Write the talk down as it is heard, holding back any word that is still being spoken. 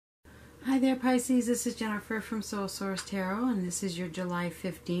Hi there, Pisces. This is Jennifer from Soul Source Tarot, and this is your July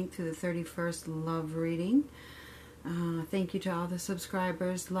 15th through the 31st love reading. Thank you to all the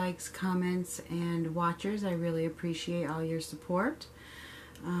subscribers, likes, comments, and watchers. I really appreciate all your support.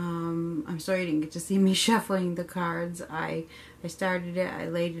 I'm sorry you didn't get to see me shuffling the cards. I started it, I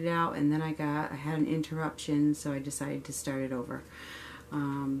laid it out, and then I had an interruption, so I decided to start it over.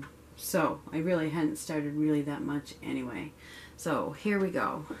 So I really hadn't started really that much anyway. So here we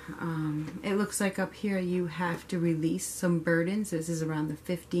go. It looks like up here you have to release some burdens. This is around the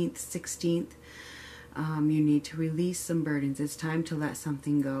 15th, 16th. You need to release some burdens. It's time to let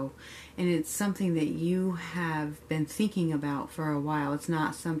something go. And it's something that you have been thinking about for a while. It's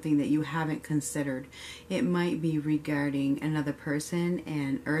not something that you haven't considered. It might be regarding another person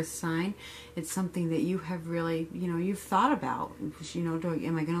and earth sign. It's something that you have really, you've thought about. Am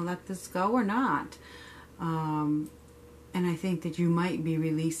I going to let this go or not? And I think that you might be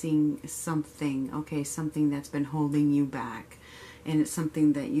releasing something, okay, something that's been holding you back. And it's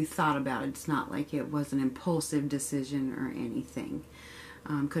something that you thought about. It's not like it was an impulsive decision or anything.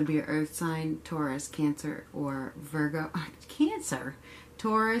 Could be an earth sign, Taurus, Cancer, or Virgo. Cancer,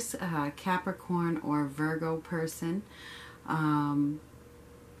 Taurus, Capricorn, or Virgo person. I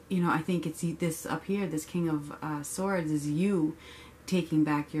think it's this up here, this King of Swords is you taking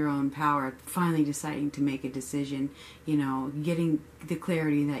back your own power, finally deciding to make a decision, getting the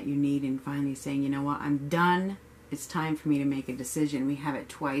clarity that you need and finally saying, you know what, I'm done. It's time for me to make a decision. We have it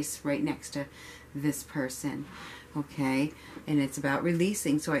twice right next to this person, okay? And it's about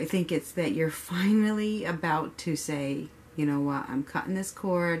releasing. So I think it's that you're finally about to say, you know what, I'm cutting this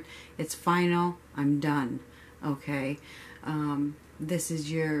cord. It's final. I'm done, okay? This is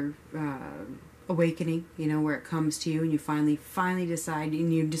your awakening, where it comes to you and you finally decide,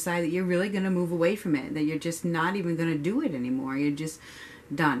 and you decide that you're really going to move away from it, that you're just not even going to do it anymore. You're just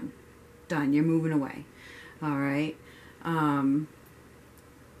done. You're moving away. All right.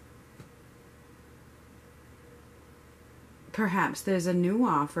 Perhaps there's a new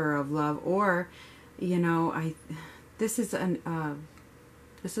offer of love, or, this is an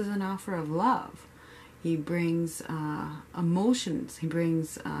offer of love. He brings emotions. He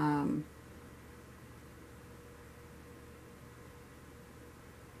brings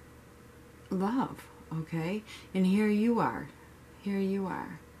love. Okay, and here you are.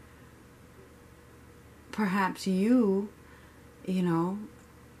 Perhaps you're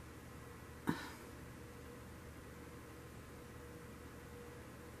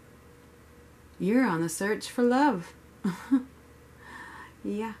on the search for love.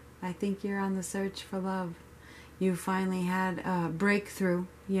 Yeah, I think you're on the search for love. You finally had a breakthrough.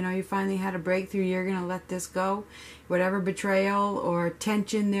 You finally had a breakthrough. You're going to let this go. Whatever betrayal or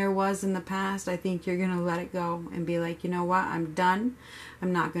tension there was in the past, I think you're going to let it go and be like, you know what, I'm done.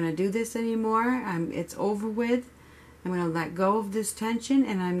 I'm not going to do this anymore. It's over with. I'm going to let go of this tension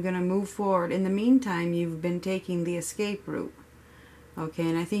and I'm going to move forward. In the meantime, you've been taking the escape route. Okay,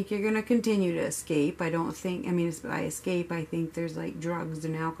 and I think you're going to continue to escape. By escape, I think there's like drugs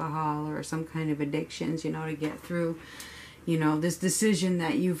and alcohol or some kind of addictions, to get through, this decision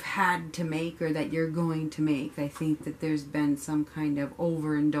that you've had to make or that you're going to make. I think that there's been some kind of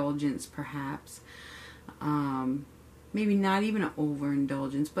overindulgence, perhaps. Maybe not even an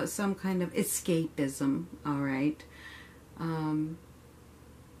overindulgence, but some kind of escapism, all right?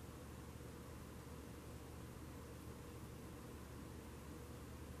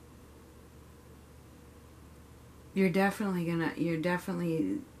 You're gonna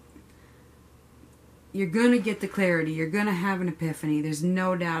get the clarity. You're gonna have an epiphany. There's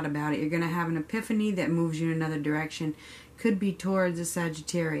no doubt about it. You're gonna have an epiphany that moves you in another direction. Could be towards a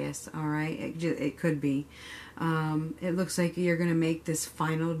Sagittarius, all right? It could be. It looks like you're gonna make this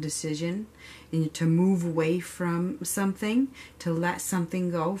final decision and to move away from something, to let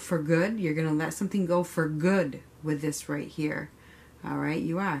something go for good. You're gonna let something go for good with this right here, all right?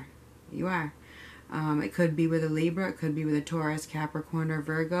 You are. It could be with a Libra, it could be with a Taurus, Capricorn, or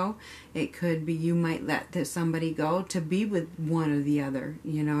Virgo. It could be you might let somebody go to be with one or the other.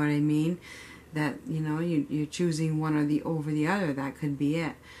 You know what I mean? That, you're choosing one or over the other. That could be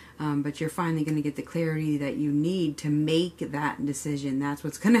it. But you're finally going to get the clarity that you need to make that decision. That's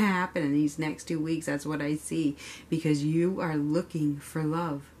what's going to happen in these next 2 weeks. That's what I see. Because you are looking for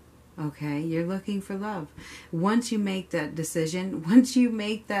love. Okay, you're looking for love. Once you make that decision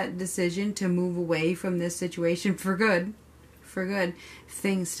to move away from this situation for good,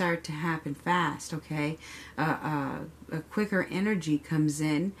 things start to happen fast, okay? A quicker energy comes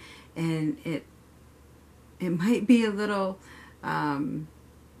in, and it might be a little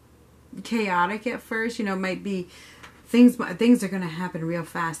chaotic at first, it might be things are going to happen real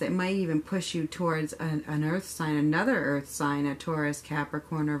fast. It might even push you towards an earth sign, another earth sign, a Taurus,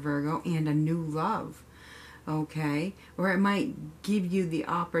 Capricorn, or Virgo, and a new love. Okay? Or it might give you the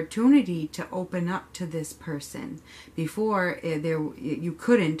opportunity to open up to this person. Before, you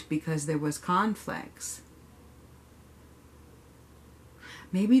couldn't because there was conflicts.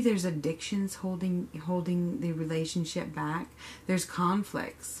 Maybe there's addictions holding the relationship back. There's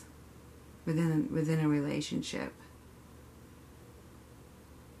conflicts within a relationship.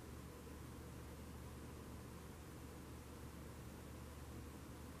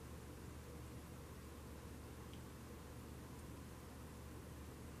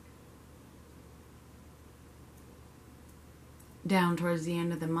 Down towards the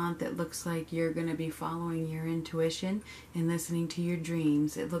end of the month, it looks like you're going to be following your intuition and listening to your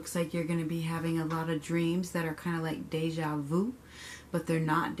dreams. It looks like you're going to be having a lot of dreams that are kind of like deja vu, but they're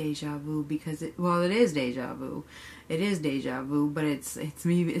not deja vu because it is deja vu. It is deja vu, but it's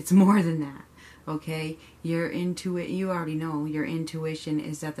more than that. Okay, you already know your intuition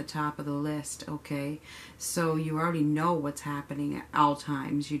is at the top of the list. Okay, so you already know what's happening at all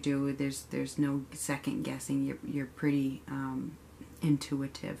times. You do. There's no second guessing. You're pretty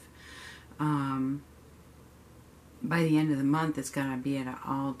intuitive. By the end of the month, it's gonna be at an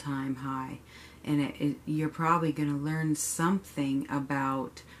all-time high, and you're probably gonna learn something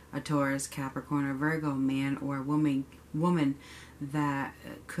about a Taurus, Capricorn, or Virgo man or woman that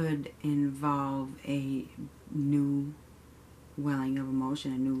could involve a new welling of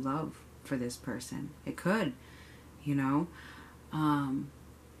emotion, a new love for this person. It could, you know.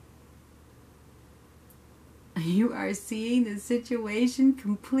 You are seeing the situation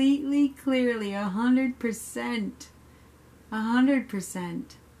completely clearly, 100%. 100%.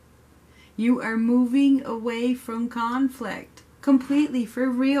 You are moving away from conflict. Completely, for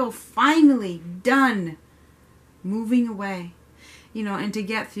real, finally, done. Moving away. You know, and to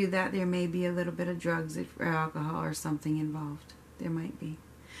get through that, there may be a little bit of drugs or alcohol or something involved. There might be.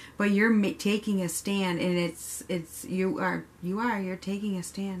 But you're taking a stand, and you're taking a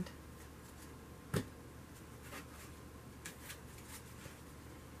stand.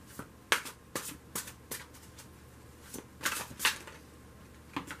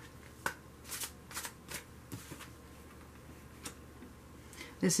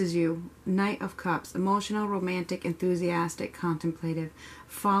 This is you. Knight of Cups. Emotional, romantic, enthusiastic, contemplative.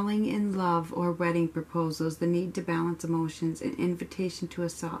 Falling in love or wedding proposals. The need to balance emotions. An invitation to a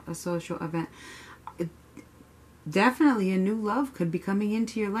social event. Definitely a new love could be coming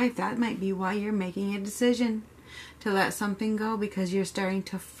into your life. That might be why you're making a decision to let something go, because you're starting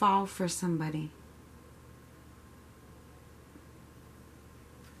to fall for somebody.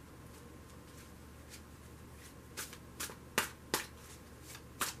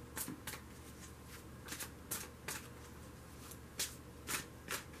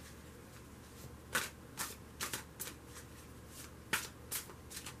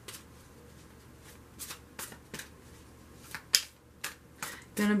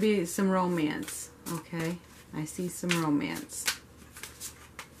 Gonna be some romance, okay? I see some romance.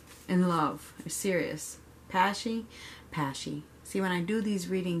 And love. Serious. Pashy. See, when I do these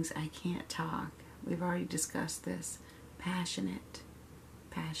readings, I can't talk. We've already discussed this. Passionate.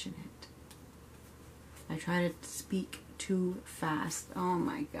 I try to speak too fast. Oh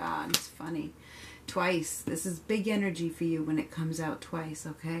my God, it's funny. Twice. This is big energy for you when it comes out twice,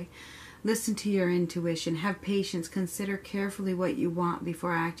 okay? Listen to your intuition. Have patience. Consider carefully what you want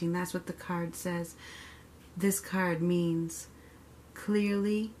before acting. That's what the card says. This card means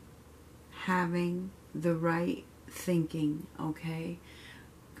clearly having the right thinking, okay?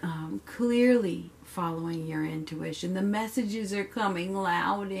 Clearly following your intuition. The messages are coming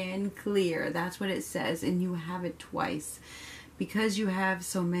loud and clear. That's what it says, and you have it twice. Because you have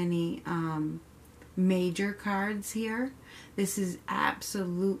so many major cards here, this is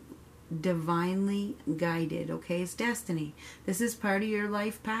absolute divinely guided, okay? It's destiny. This is part of your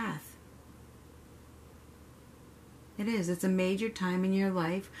life path. It is. It's a major time in your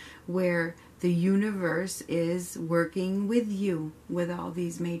life where the universe is working with you with all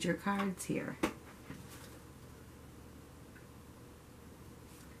these major cards here.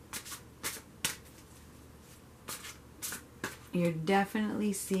 You're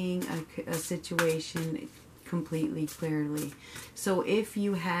definitely seeing a situation completely clearly. So if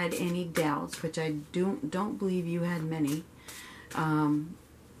you had any doubts, which I don't believe you had many,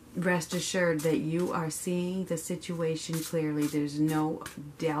 rest assured that you are seeing the situation clearly. There's no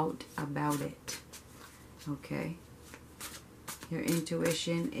doubt about it. Okay? Your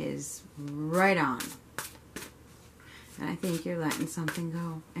intuition is right on. And I think you're letting something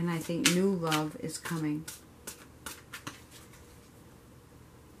go. And I think new love is coming.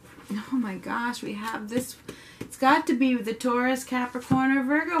 Oh my gosh, we have this. It's got to be the Taurus, Capricorn, or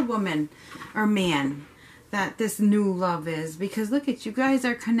Virgo woman or man that this new love is. Because look at you guys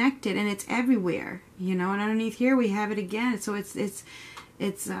are connected and it's everywhere. You know, and underneath here we have it again. So it's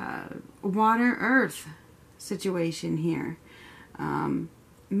water, earth situation here.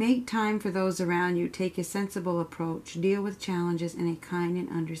 Make time for those around you. Take a sensible approach. Deal with challenges in a kind and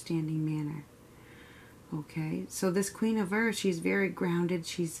understanding manner. Okay, so this Queen of Earth, she's very grounded.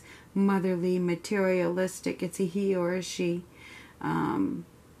 She's motherly, materialistic. It's a he or a she.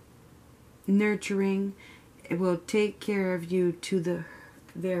 Nurturing. It will take care of you to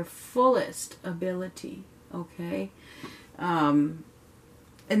their fullest ability. Okay, and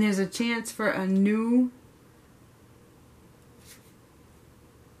there's a chance for a new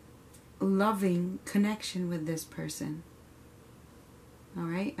loving connection with this person. All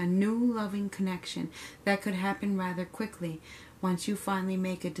right, a new loving connection that could happen rather quickly once you finally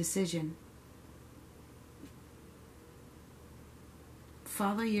make a decision.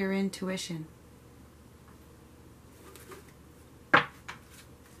 Follow your intuition.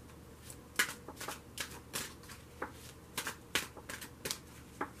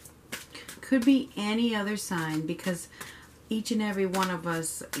 Could be any other sign, because each and every one of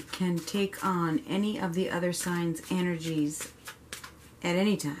us can take on any of the other signs' energies at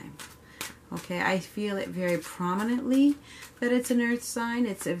any time. Okay, I feel it very prominently that it's an earth sign.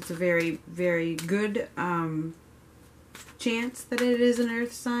 It's a very, very good chance that it is an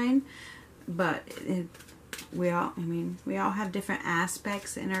earth sign. But we all have different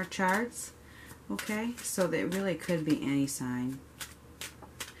aspects in our charts. Okay, so that really could be any sign.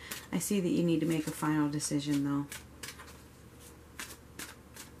 I see that you need to make a final decision though.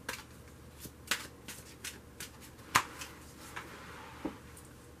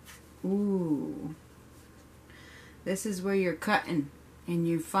 Ooh. This is where you're cutting and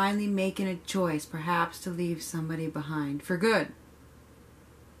you're finally making a choice, perhaps to leave somebody behind for good.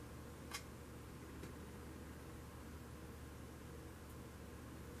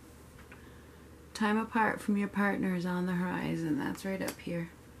 Time apart from your partner is on the horizon. That's right up here.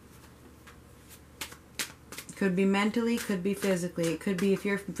 Could be mentally, could be physically. It could be if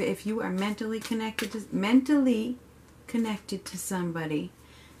you are mentally connected to somebody.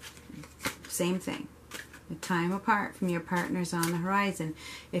 Same thing. The time apart from your partner's on the horizon.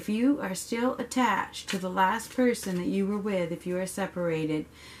 If you are still attached to the last person that you were with, if you are separated,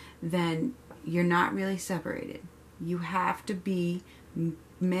 then you're not really separated. You have to be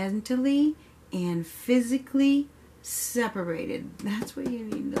mentally and physically separated. That's what you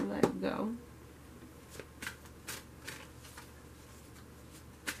need to let go.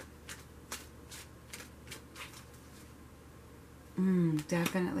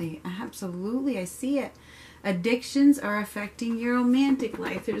 Definitely. Absolutely. I see it. Addictions are affecting your romantic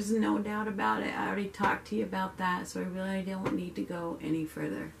life. There's no doubt about it. I already talked to you about that, so I really don't need to go any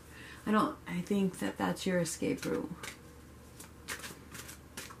further. I think that that's your escape route.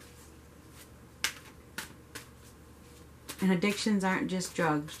 And addictions aren't just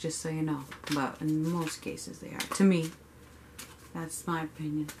drugs, just so you know. But in most cases they are. To me. That's my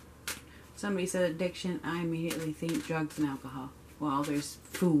opinion. Somebody said addiction, I immediately think drugs and alcohol. Well, there's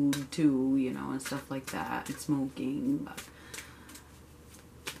food too, you know, and stuff like that, and smoking, but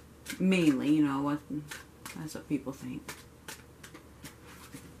mainly, you know, that's what people think.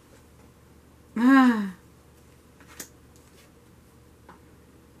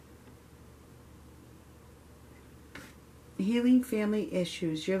 Healing family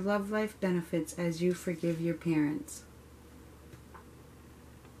issues. Your love life benefits as you forgive your parents.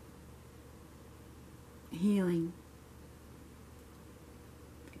 Healing.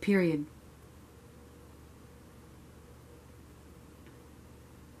 Period.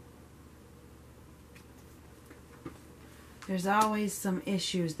 There's always some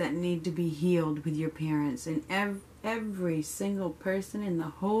issues that need to be healed with your parents, and every single person in the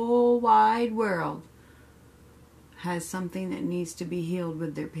whole wide world has something that needs to be healed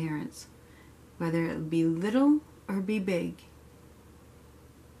with their parents, whether it be little or be big.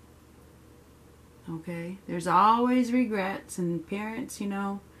 Okay? There's always regrets, and parents, you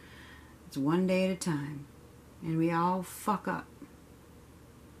know, it's one day at a time, and we all fuck up.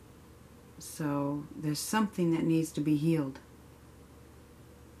 So there's something that needs to be healed.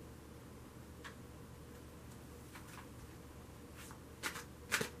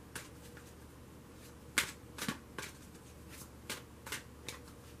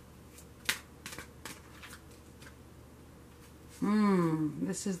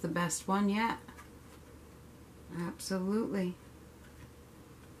 This is the best one yet. Absolutely.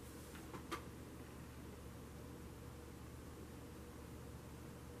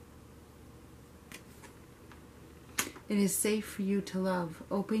 It is safe for you to love.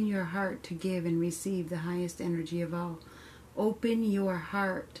 Open your heart to give and receive the highest energy of all. Open your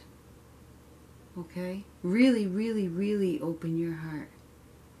heart. Okay? Really, really, really open your heart.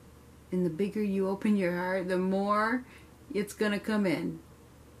 And the bigger you open your heart, the more it's going to come in.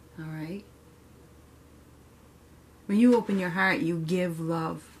 Alright? When you open your heart, you give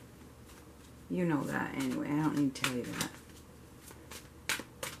love. You know that anyway. I don't need to tell you that.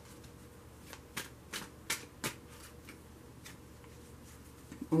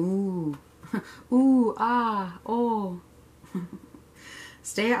 Ooh. Ooh, ah, oh.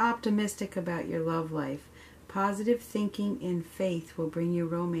 Stay optimistic about your love life. Positive thinking and faith will bring you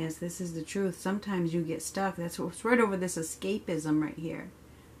romance. This is the truth. Sometimes you get stuck. That's what's right over this escapism right here.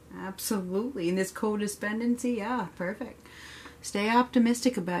 Absolutely. And this codependency, yeah, perfect. Stay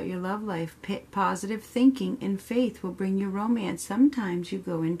optimistic about your love life. Positive thinking and faith will bring you romance. Sometimes you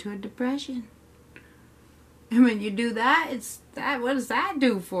go into a depression. And when you do that, what does that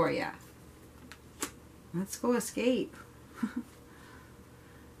do for you? Let's go escape.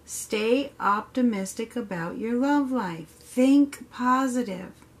 Stay optimistic about your love life. Think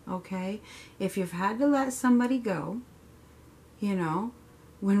positive, okay? If you've had to let somebody go, you know,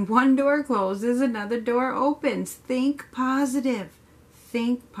 when one door closes, another door opens. Think positive.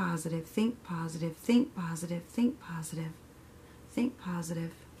 Think positive. Think positive. Think positive. Think positive. Think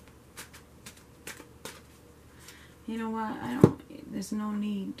positive. You know what? There's no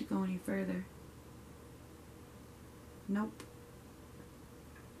need to go any further. Nope.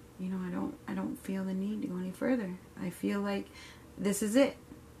 You know, I don't feel the need to go any further. I feel like this is it.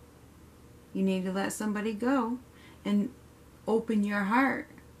 You need to let somebody go and open your heart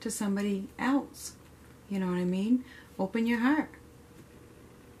to somebody else. You know what I mean? Open your heart.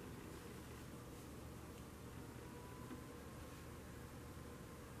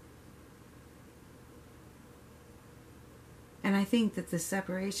 And I think that the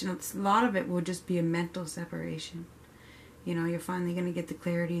separation, a lot of it will just be a mental separation. You know, you're finally going to get the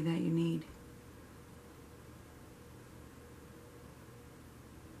clarity that you need.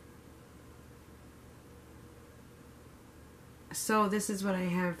 So this is what I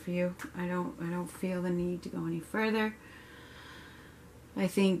have for you. I don't feel the need to go any further. I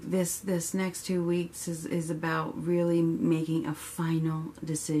think this next 2 weeks is about really making a final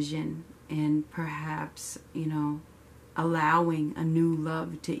decision and perhaps, you know, allowing a new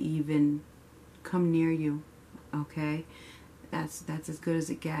love to even come near you. Okay? That's as good as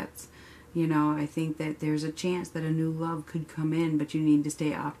it gets. You know, I think that there's a chance that a new love could come in, but you need to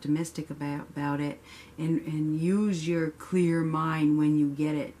stay optimistic about it and use your clear mind when you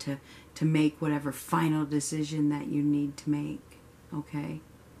get it to make whatever final decision that you need to make. Okay?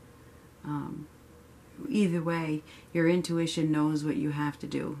 Either way, your intuition knows what you have to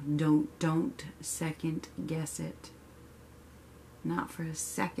do. Don't second guess it. Not for a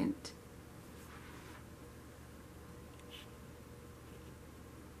second.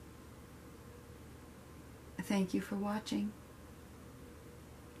 Thank you for watching.